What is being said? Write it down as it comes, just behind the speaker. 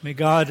May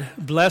God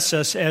bless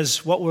us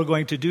as what we're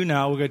going to do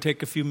now. We're going to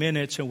take a few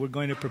minutes and we're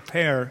going to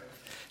prepare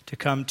to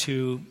come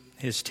to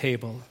His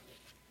table.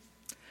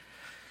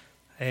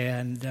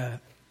 And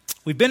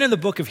we've been in the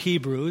book of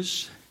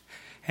Hebrews,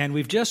 and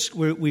we've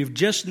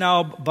just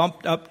now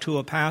bumped up to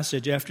a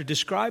passage after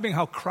describing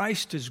how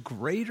Christ is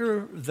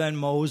greater than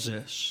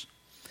Moses.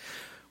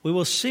 We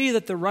will see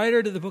that the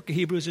writer to the book of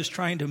Hebrews is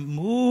trying to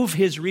move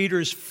his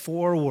readers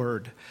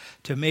forward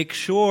to make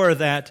sure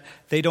that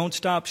they don't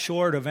stop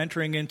short of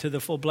entering into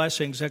the full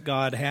blessings that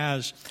God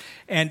has.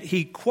 And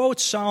he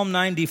quotes Psalm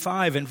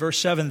 95 in verse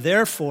 7,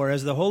 "Therefore,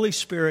 as the Holy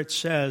Spirit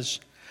says,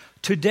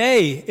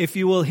 today, if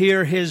you will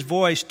hear His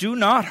voice, do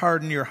not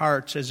harden your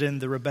hearts as in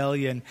the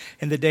rebellion,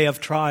 in the day of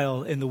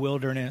trial in the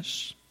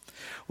wilderness,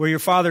 where your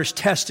fathers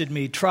tested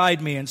me,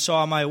 tried me, and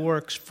saw my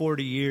works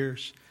 40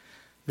 years.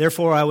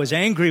 Therefore I was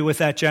angry with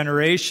that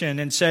generation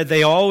and said,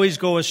 they always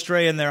go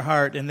astray in their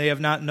heart, and they have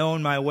not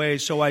known my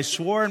ways. So I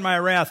swore in my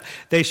wrath,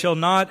 they shall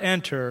not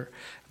enter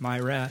my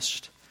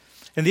rest."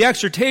 And the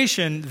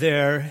exhortation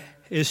there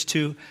is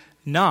to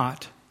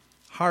not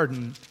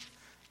harden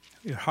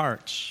your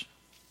hearts.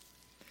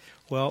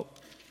 Well,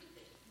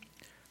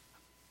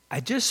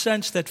 I just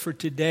sense that for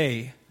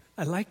today,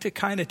 I'd like to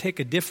kind of take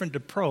a different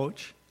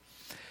approach.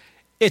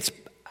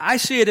 I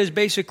see it as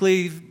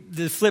basically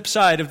the flip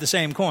side of the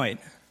same coin.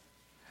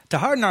 To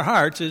harden our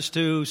hearts is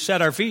to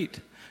set our feet.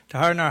 To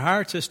harden our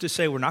hearts is to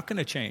say, we're not going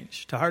to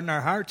change. To harden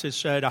our hearts is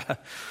said,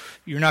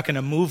 you're not going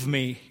to move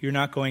me. You're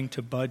not going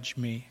to budge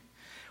me.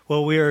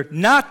 Well, we're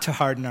not to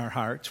harden our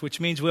hearts, which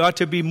means we ought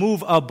to be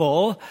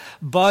movable,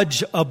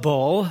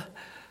 budgeable,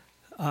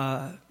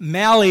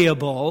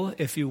 malleable,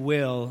 if you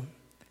will.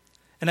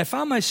 And I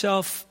found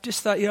myself,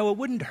 just thought, it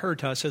wouldn't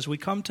hurt us as we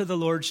come to the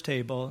Lord's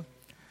table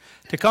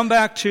to come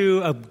back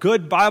to a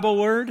good Bible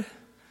word,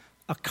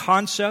 a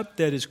concept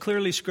that is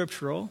clearly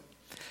scriptural,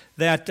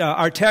 that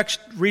our text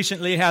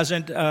recently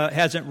hasn't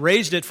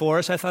raised it for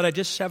us. I thought I'd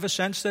just have a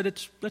sense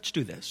that let's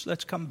do this.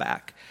 Let's come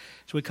back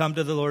as we come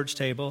to the Lord's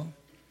table.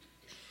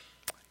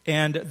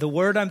 And the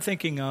word I'm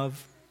thinking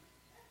of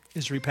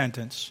is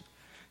repentance.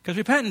 Because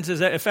repentance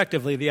is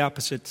effectively the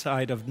opposite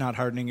side of not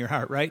hardening your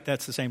heart, right?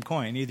 That's the same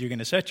coin. Either you're going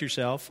to set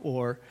yourself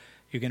or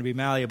you're going to be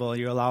malleable.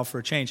 You allow for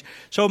a change.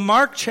 So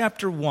Mark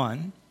chapter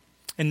 1.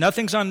 And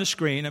nothing's on the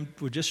screen.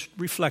 We're just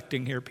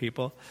reflecting here,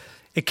 people.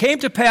 "It came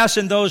to pass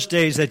in those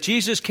days that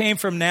Jesus came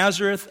from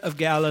Nazareth of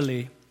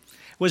Galilee,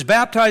 was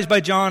baptized by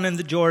John in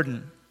the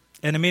Jordan.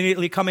 And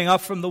immediately coming up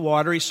from the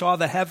water, he saw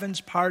the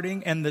heavens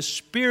parting and the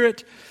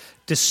Spirit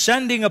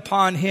descending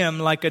upon him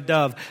like a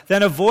dove.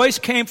 Then a voice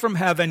came from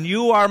heaven,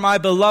 'You are my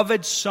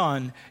beloved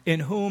Son, in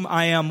whom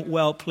I am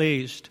well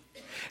pleased.'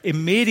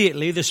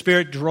 Immediately the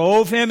Spirit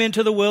drove him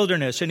into the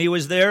wilderness, and he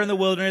was there in the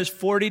wilderness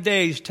 40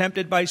 days,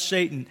 tempted by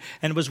Satan,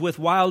 and was with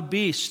wild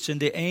beasts, and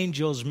the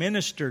angels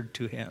ministered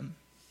to him."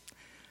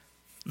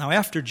 Now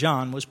after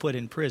John was put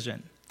in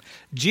prison,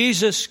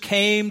 Jesus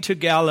came to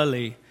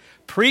Galilee,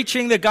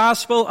 preaching the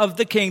gospel of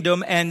the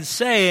kingdom and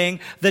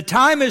saying, "The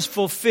time is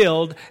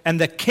fulfilled,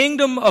 and the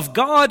kingdom of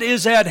God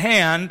is at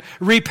hand.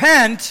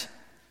 Repent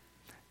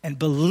and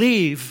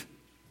believe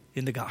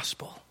in the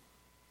gospel."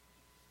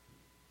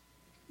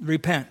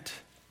 Repent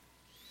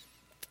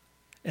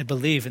and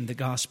believe in the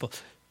gospel.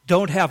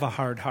 Don't have a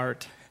hard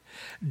heart.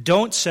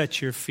 Don't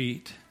set your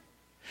feet.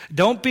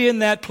 Don't be in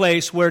that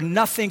place where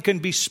nothing can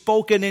be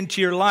spoken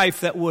into your life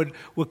that would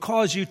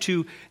cause you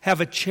to have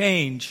a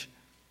change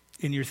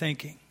in your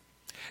thinking.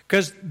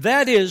 Because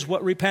that is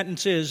what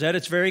repentance is at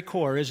its very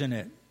core, isn't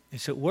it?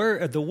 The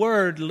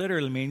word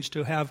literally means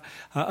to have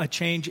a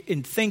change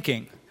in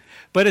thinking.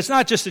 But it's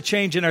not just a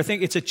change in our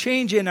thinking. It's a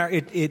change in our.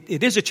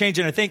 It is a change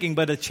in our thinking,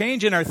 but a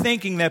change in our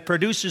thinking that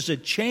produces a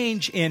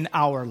change in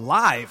our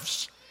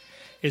lives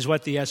is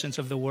what the essence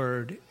of the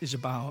word is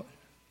about.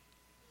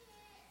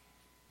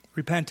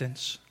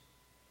 Repentance.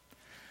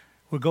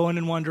 We're going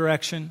in one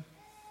direction,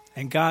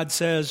 and God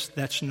says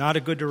that's not a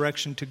good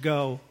direction to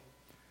go.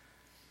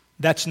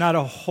 That's not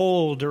a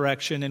whole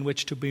direction in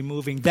which to be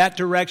moving. That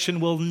direction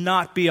will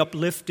not be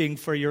uplifting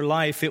for your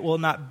life. It will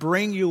not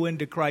bring you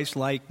into Christ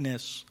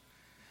likeness.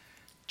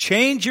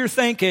 Change your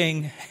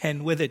thinking,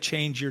 and with it,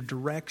 change your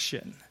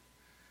direction.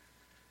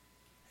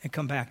 And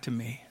come back to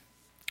me.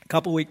 A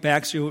couple weeks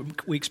back,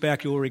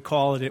 you will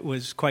recall that it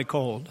was quite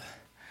cold.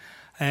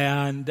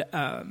 And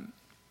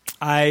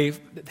I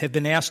have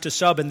been asked to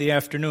sub in the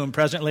afternoon.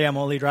 Presently, I'm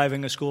only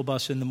driving a school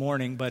bus in the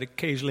morning, but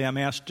occasionally I'm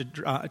asked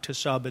to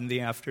sub in the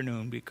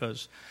afternoon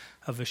because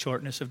of the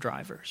shortness of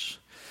drivers.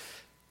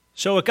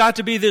 So it got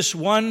to be this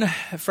one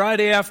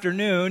Friday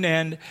afternoon,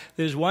 and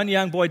there's one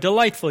young boy,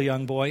 delightful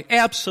young boy,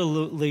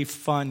 absolutely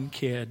fun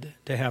kid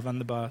to have on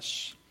the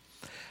bus.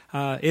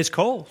 It's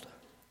cold,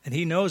 and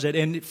he knows it.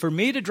 And for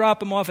me to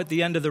drop him off at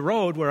the end of the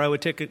road where I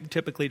would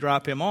typically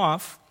drop him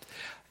off,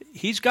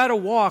 he's got to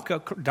walk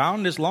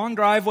down this long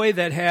driveway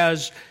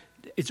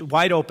it's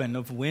wide open.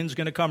 The wind's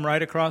going to come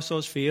right across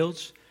those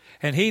fields.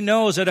 And he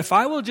knows that if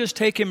I will just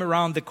take him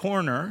around the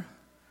corner,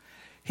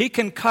 he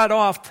can cut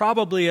off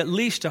probably at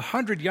least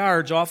 100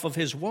 yards off of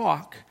his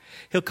walk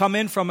He'll come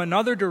in from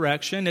another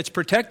direction. It's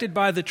protected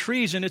by the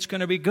trees, and it's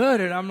going to be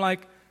good. And I'm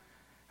like,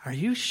 are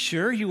you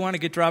sure you want to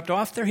get dropped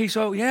off there? He's,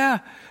 oh, yeah.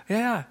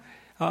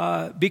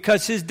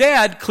 Because his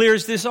dad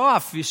clears this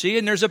off, you see,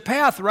 and there's a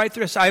path right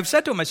through. So I've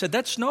said to him, I said,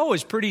 that snow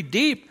is pretty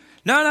deep.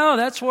 No,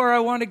 that's where I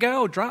want to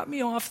go. Drop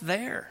me off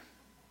there.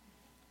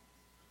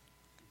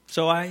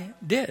 So I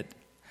did.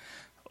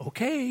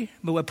 Okay,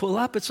 but when I pull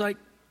up, it's like,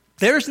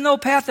 there's no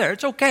path there.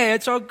 It's okay.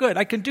 It's all good.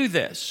 I can do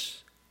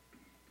this.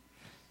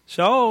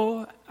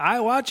 So I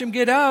watch him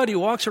get out. He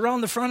walks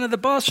around the front of the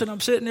bus, and I'm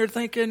sitting there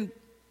thinking,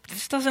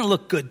 this doesn't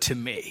look good to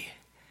me.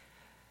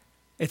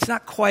 It's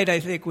not quite, I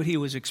think, what he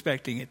was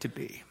expecting it to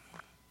be.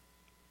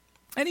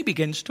 And he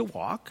begins to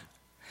walk.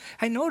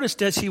 I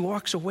noticed as he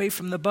walks away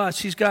from the bus,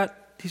 he's got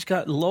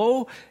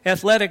low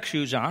athletic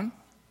shoes on.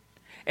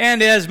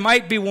 And as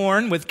might be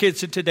worn with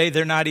kids of today,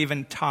 they're not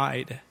even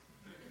tied.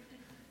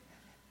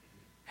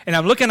 And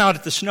I'm looking out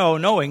at the snow,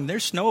 knowing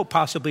there's snow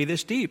possibly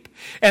this deep.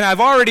 And I've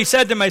already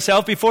said to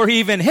myself, before he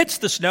even hits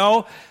the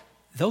snow,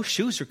 those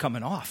shoes are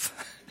coming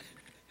off.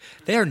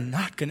 They're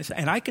not going to,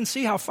 and I can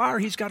see how far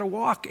he's got to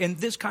walk in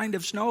this kind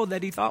of snow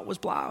that he thought was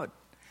plowed.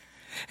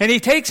 And he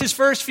takes his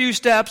first few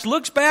steps,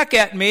 looks back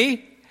at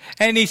me,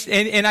 and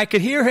I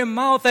could hear him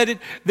mouth that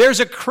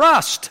there's a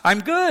crust. I'm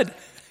good.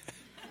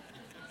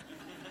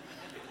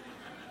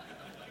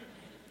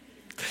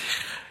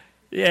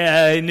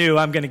 Yeah, I knew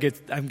I'm going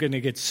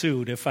to get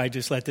sued if I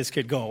just let this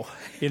kid go.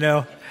 You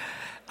know,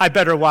 I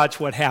better watch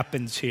what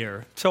happens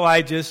here. So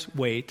I just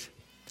wait.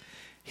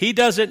 He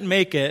doesn't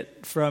make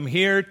it from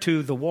here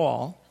to the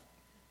wall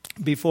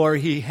before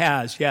he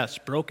has,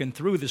 broken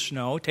through the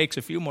snow, takes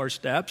a few more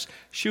steps,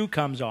 shoe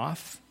comes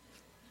off.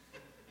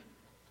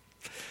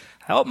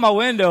 I opened my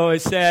window and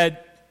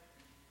said,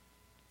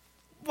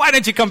 why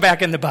don't you come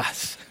back in the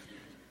bus?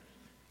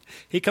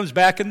 He comes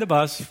back in the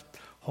bus,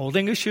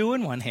 holding a shoe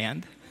in one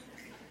hand,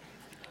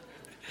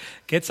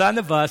 gets on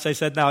the bus. I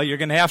said, now you're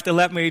going to have to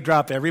let me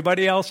drop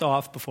everybody else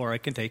off before I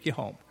can take you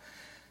home.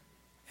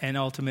 And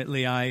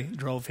ultimately, I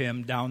drove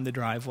him down the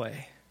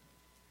driveway.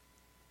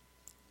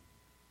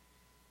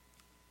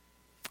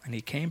 And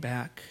he came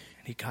back,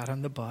 and he got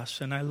on the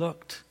bus, and I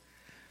looked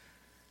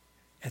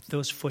at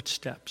those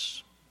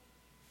footsteps.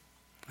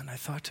 And I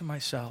thought to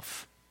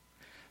myself,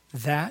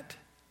 that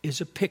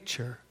is a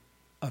picture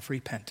of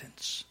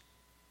repentance.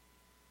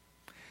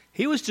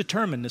 He was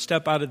determined to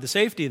step out of the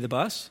safety of the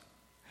bus,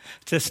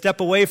 to step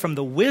away from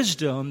the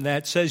wisdom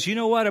that says, you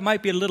know what, it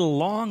might be a little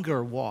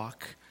longer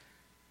walk,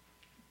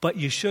 but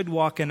you should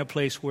walk in a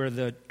place where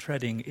the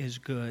treading is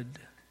good.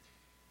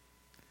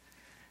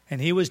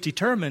 And he was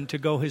determined to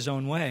go his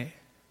own way.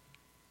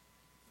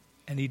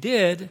 And he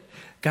did,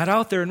 got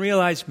out there and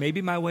realized,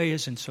 maybe my way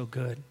isn't so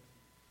good.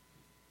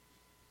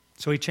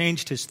 So he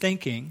changed his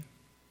thinking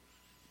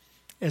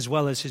as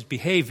well as his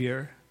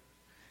behavior,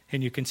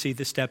 and you can see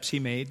the steps he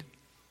made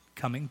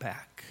coming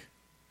back.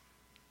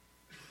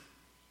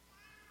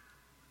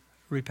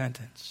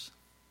 Repentance.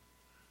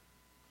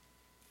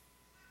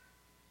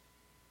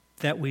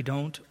 That we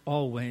don't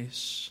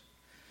always,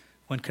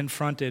 when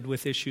confronted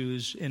with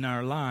issues in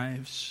our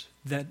lives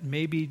that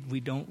maybe we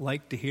don't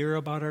like to hear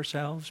about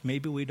ourselves,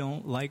 maybe we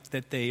don't like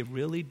that they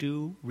really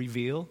do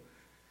reveal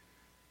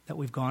that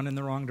we've gone in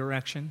the wrong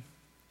direction.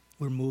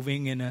 We're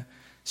moving in a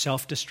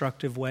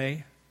self-destructive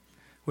way.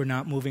 We're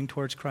not moving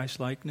towards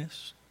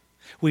Christ-likeness.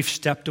 We've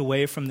stepped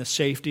away from the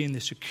safety and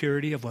the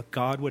security of what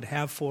God would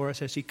have for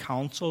us as He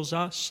counsels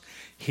us.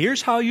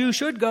 Here's how you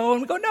should go.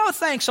 And we go, no,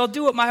 thanks, I'll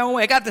do it my own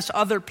way. I got this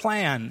other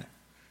plan.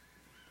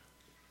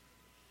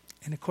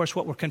 And of course,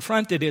 what we're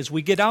confronted is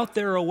we get out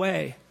there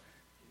away,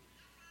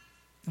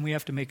 and we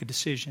have to make a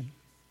decision.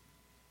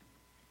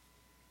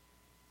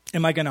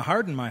 Am I going to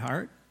harden my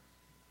heart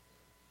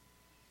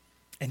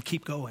and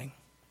keep going?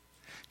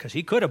 Because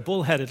he could have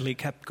bullheadedly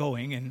kept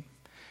going and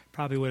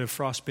probably would have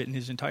frostbitten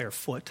his entire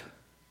foot.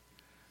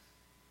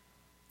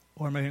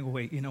 Or am I going to go,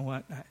 wait, you know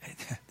what?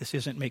 This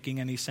isn't making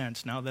any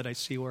sense now that I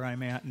see where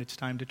I'm at, and it's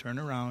time to turn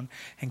around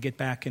and get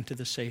back into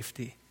the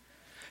safety.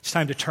 It's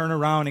time to turn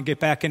around and get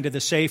back into the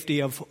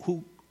safety of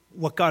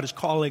what God is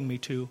calling me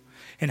to,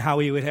 and how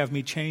He would have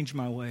me change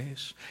my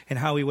ways, and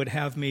how He would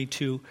have me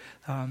to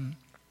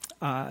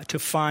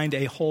find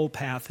a whole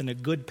path and a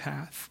good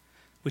path,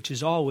 which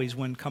is always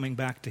when coming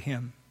back to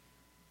Him.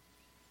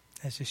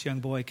 As this young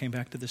boy came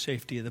back to the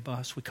safety of the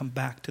bus, we come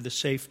back to the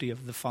safety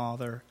of the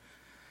Father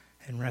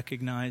and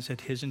recognize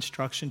that His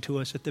instruction to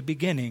us at the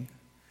beginning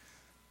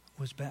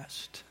was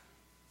best.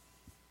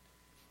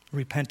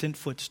 Repentant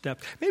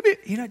footsteps. Maybe,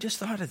 I just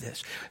thought of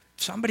this.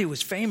 Somebody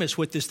was famous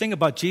with this thing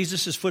about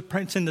Jesus'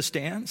 footprints in the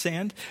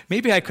sand.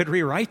 Maybe I could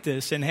rewrite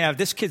this and have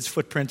this kid's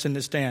footprints in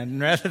the sand,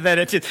 rather than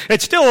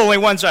it's still only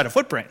one side of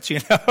footprints,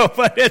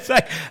 But it's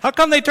like, how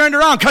come they turned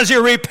around? Because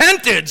you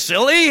repented,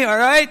 silly, all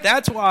right?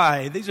 That's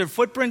why. These are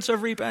footprints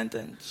of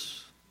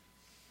repentance.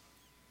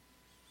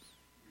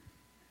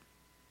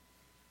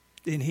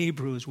 In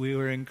Hebrews, we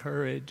were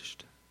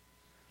encouraged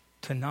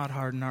to not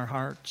harden our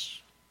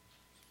hearts,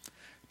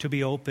 to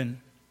be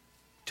open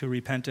to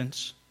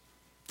repentance,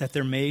 that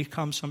there may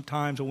come some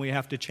times when we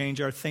have to change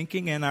our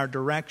thinking and our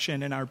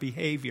direction and our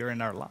behavior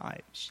in our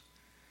lives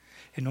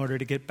in order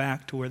to get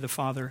back to where the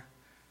Father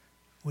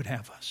would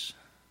have us.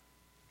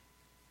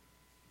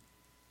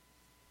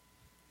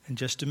 In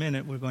just a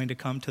minute, we're going to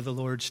come to the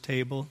Lord's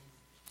table.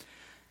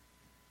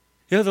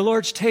 You know, the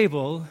Lord's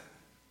table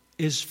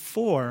is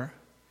for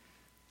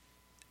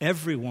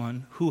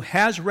everyone who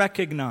has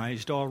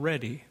recognized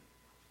already,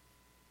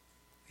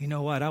 you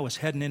know what, I was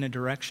heading in a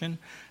direction.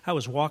 I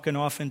was walking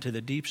off into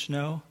the deep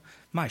snow.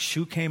 My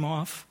shoe came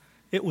off.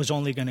 It was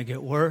only going to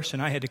get worse,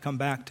 and I had to come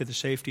back to the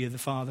safety of the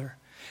Father.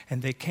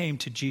 And they came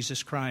to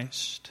Jesus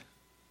Christ.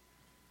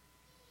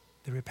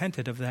 They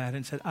repented of that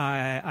and said,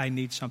 I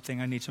need something.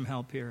 I need some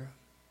help here.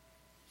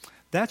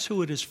 That's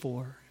who it is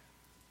for.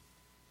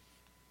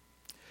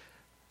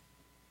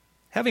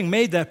 Having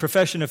made that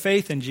profession of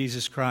faith in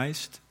Jesus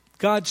Christ,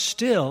 God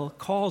still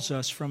calls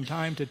us from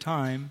time to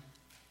time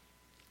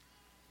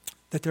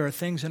that there are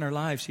things in our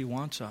lives He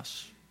wants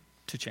us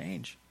to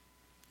change,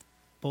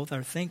 both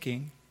our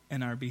thinking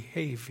and our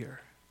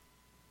behavior.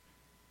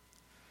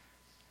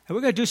 And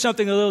we're going to do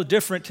something a little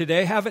different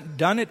today. Haven't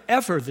done it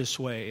ever this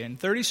way in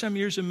 30-some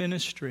years of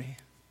ministry.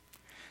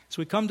 As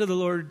we come to the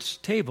Lord's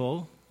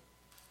table,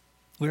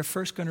 we're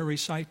first going to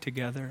recite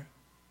together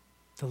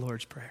the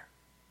Lord's Prayer.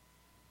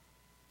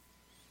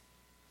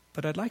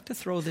 But I'd like to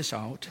throw this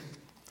out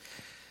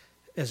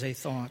as a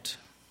thought.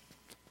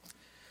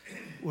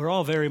 We're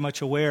all very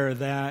much aware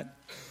that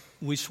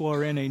we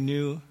swore in a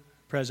new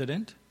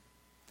president.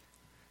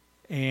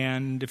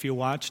 And if you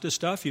watched the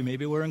stuff, you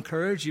maybe were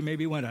encouraged. You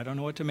maybe went, I don't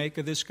know what to make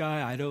of this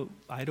guy.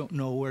 I don't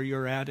know where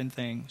you're at in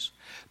things.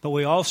 But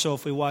we also,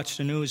 if we watched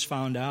the news,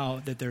 found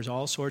out that there's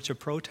all sorts of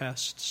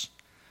protests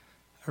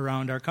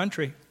around our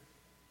country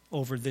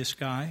over this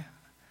guy.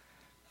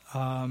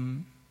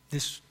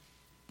 This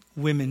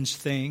women's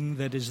thing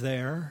that is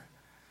there.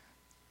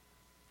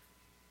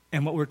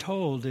 And what we're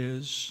told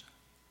is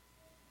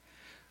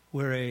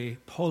we're a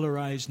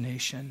polarized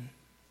nation.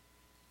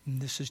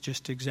 And this has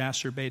just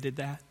exacerbated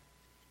that.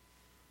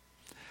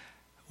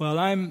 Well,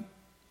 I'm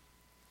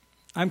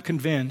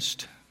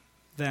convinced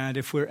that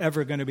if we're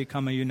ever going to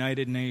become a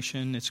united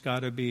nation, it's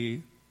got to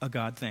be a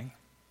God thing.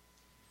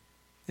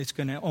 It's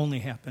going to only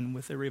happen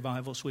with a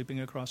revival sweeping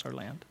across our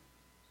land.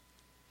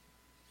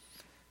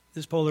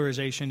 This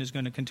polarization is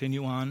going to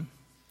continue on.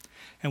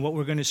 And what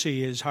we're going to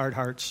see is hard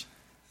hearts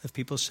of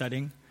people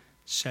setting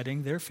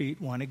their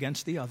feet one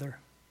against the other.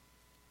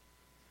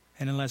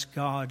 And unless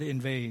God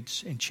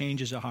invades and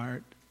changes a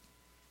heart,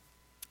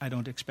 I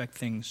don't expect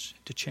things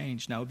to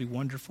change. Now, it would be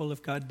wonderful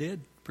if God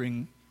did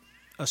bring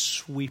a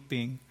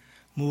sweeping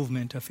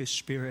movement of His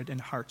Spirit and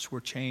hearts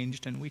were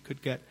changed and we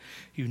could get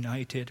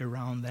united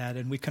around that.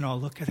 And we can all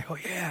look at it and go,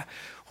 yeah,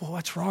 well,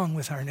 what's wrong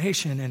with our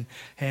nation?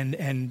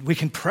 And we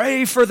can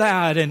pray for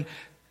that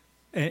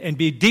and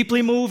be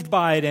deeply moved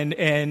by it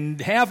and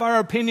have our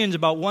opinions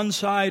about one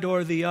side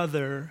or the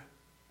other.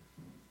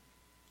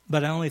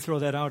 But I only throw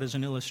that out as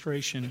an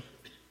illustration.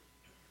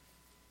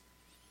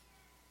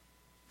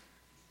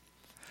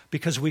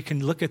 Because we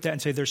can look at that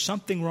and say, there's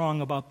something wrong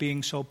about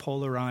being so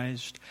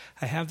polarized.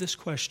 I have this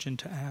question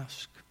to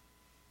ask.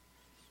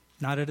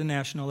 Not at a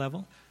national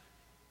level.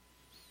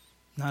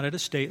 Not at a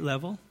state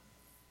level.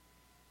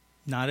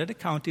 Not at a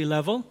county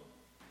level.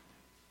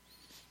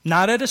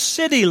 Not at a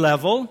city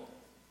level.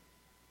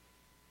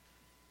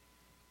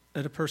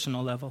 At a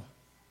personal level.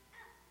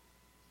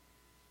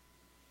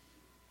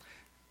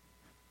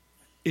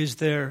 Is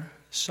there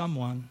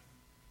someone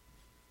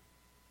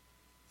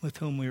with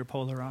whom we are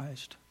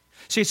polarized?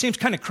 See, it seems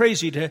kind of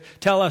crazy to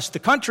tell us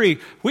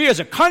we as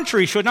a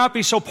country should not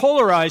be so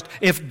polarized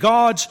if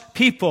God's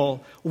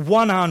people,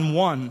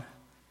 one-on-one,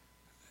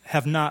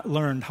 have not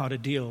learned how to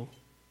deal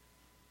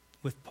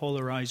with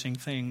polarizing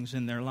things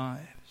in their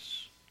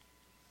lives.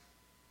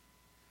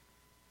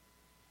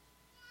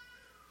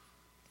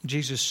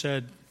 Jesus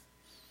said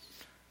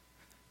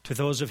to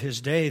those of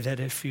His day that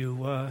if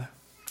you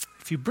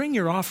bring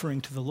your offering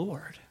to the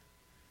Lord,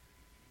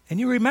 and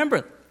you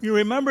remember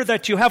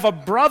that you have a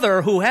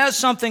brother who has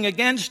something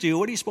against you,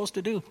 what are you supposed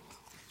to do?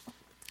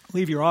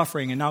 Leave your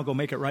offering and now go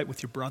make it right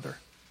with your brother,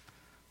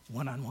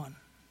 one-on-one.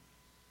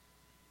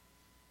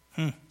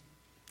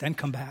 Then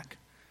come back.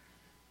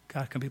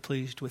 God can be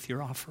pleased with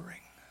your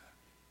offering.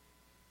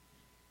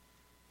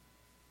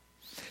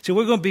 So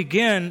we're going to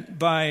begin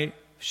by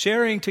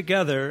sharing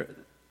together.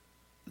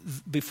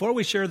 Before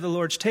we share the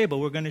Lord's table,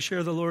 we're going to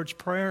share the Lord's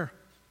Prayer.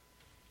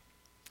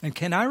 And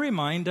can I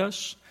remind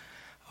us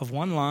of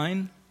one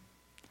line?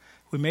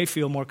 We may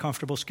feel more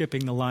comfortable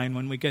skipping the line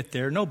when we get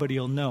there. Nobody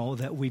will know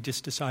that we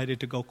just decided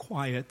to go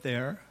quiet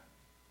there.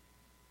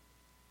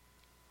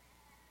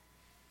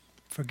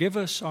 Forgive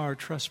us our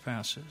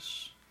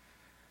trespasses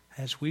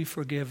as we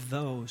forgive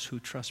those who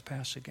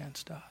trespass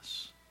against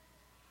us.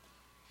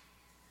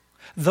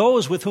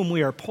 Those with whom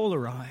we are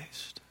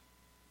polarized.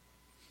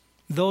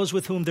 Those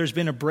with whom there's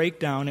been a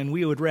breakdown and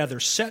we would rather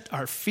set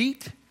our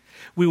feet.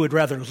 We would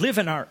rather live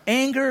in our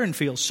anger and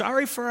feel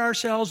sorry for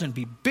ourselves and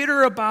be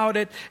bitter about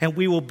it, and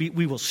we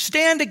will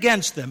stand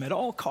against them at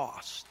all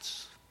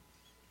costs.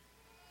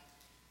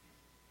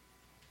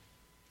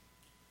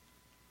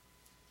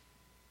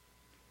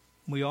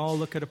 We all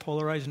look at a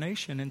polarized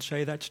nation and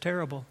say that's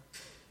terrible.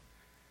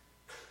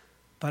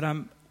 But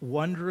I'm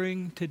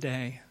wondering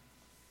today,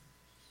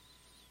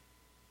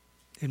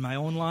 in my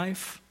own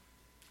life,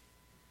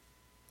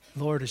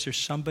 Lord, is there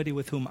somebody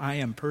with whom I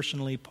am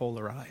personally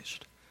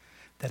polarized,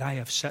 that I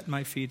have set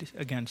my feet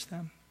against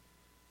them?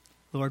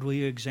 Lord, will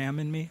you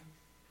examine me?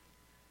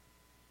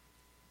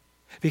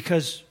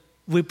 Because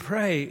we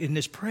pray in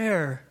this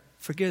prayer,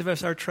 forgive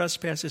us our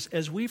trespasses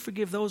as we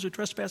forgive those who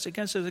trespass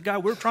against us.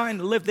 God, we're trying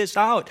to live this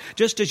out.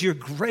 Just as your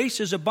grace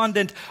is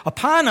abundant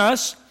upon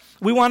us,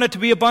 we want it to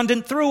be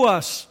abundant through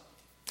us.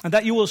 And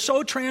that you will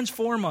so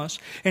transform us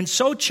and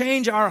so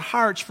change our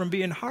hearts from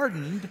being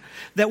hardened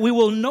that we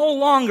will no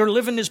longer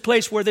live in this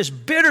place where this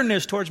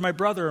bitterness towards my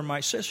brother or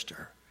my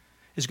sister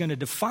is going to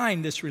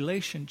define this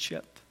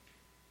relationship.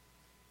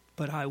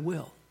 But I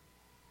will.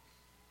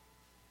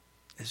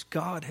 As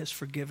God has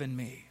forgiven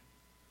me,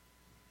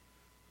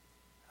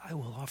 I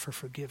will offer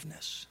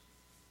forgiveness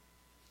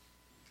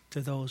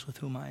to those with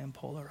whom I am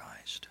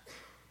polarized.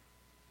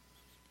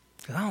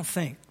 Because I don't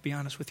think, to be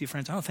honest with you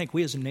friends, I don't think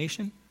we as a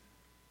nation,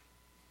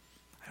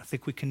 I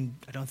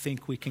don't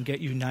think we can get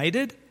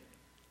united.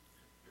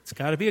 It's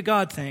got to be a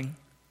God thing.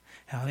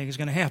 I don't think it's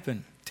going to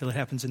happen until it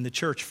happens in the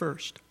church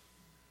first.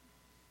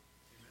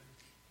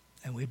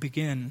 And we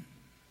begin,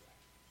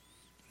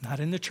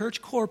 not in the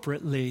church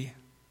corporately,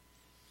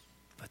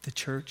 but the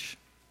church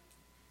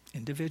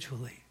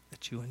individually,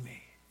 that's you and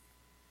me.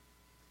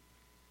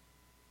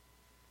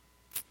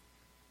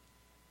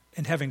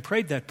 And having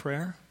prayed that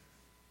prayer,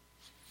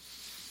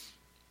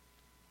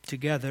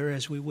 together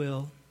as we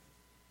will,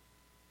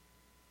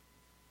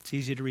 it's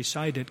easy to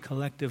recite it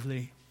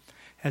collectively.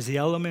 As the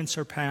elements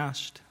are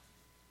passed,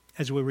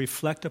 as we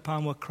reflect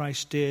upon what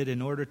Christ did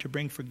in order to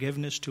bring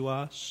forgiveness to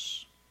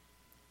us,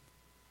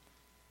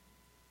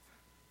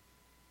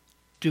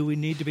 do we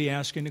need to be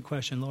asking the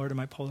question, Lord, am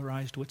I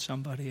polarized with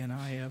somebody and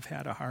I have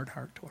had a hard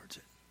heart towards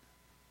it?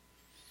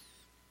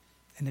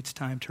 And it's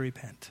time to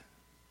repent.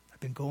 I've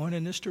been going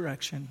in this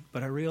direction,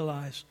 but I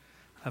realize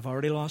I've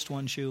already lost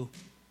one shoe.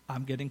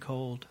 I'm getting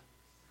cold.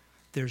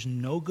 There's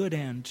no good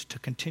end to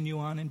continue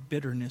on in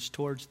bitterness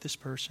towards this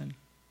person.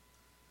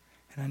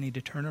 And I need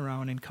to turn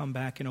around and come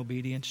back in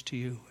obedience to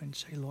you and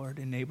say, Lord,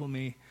 enable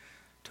me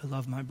to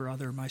love my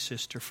brother, my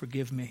sister.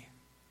 Forgive me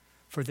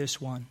for this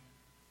one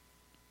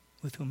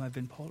with whom I've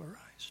been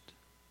polarized.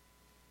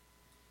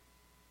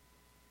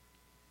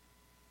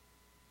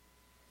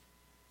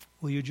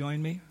 Will you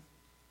join me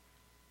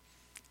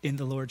in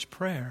the Lord's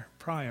Prayer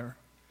prior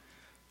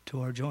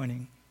to our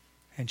joining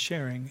and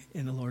sharing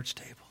in the Lord's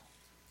table?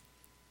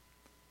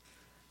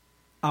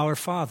 Our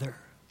Father,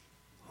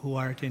 who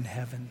art in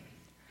heaven,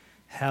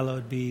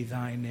 hallowed be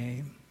thy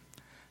name.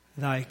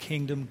 Thy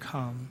kingdom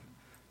come,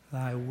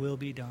 thy will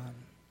be done,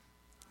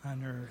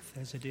 on earth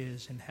as it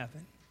is in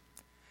heaven.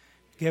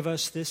 Give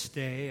us this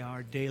day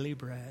our daily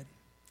bread,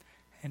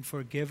 and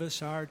forgive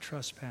us our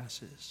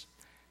trespasses,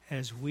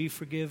 as we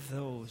forgive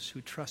those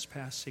who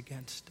trespass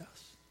against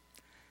us.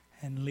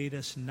 And lead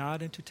us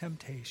not into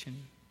temptation,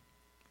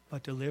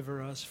 but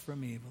deliver us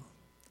from evil.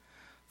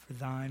 For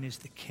thine is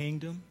the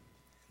kingdom,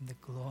 and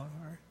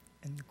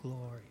the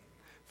glory,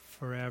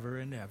 forever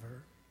and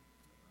ever.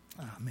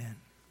 Amen.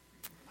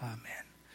 Amen.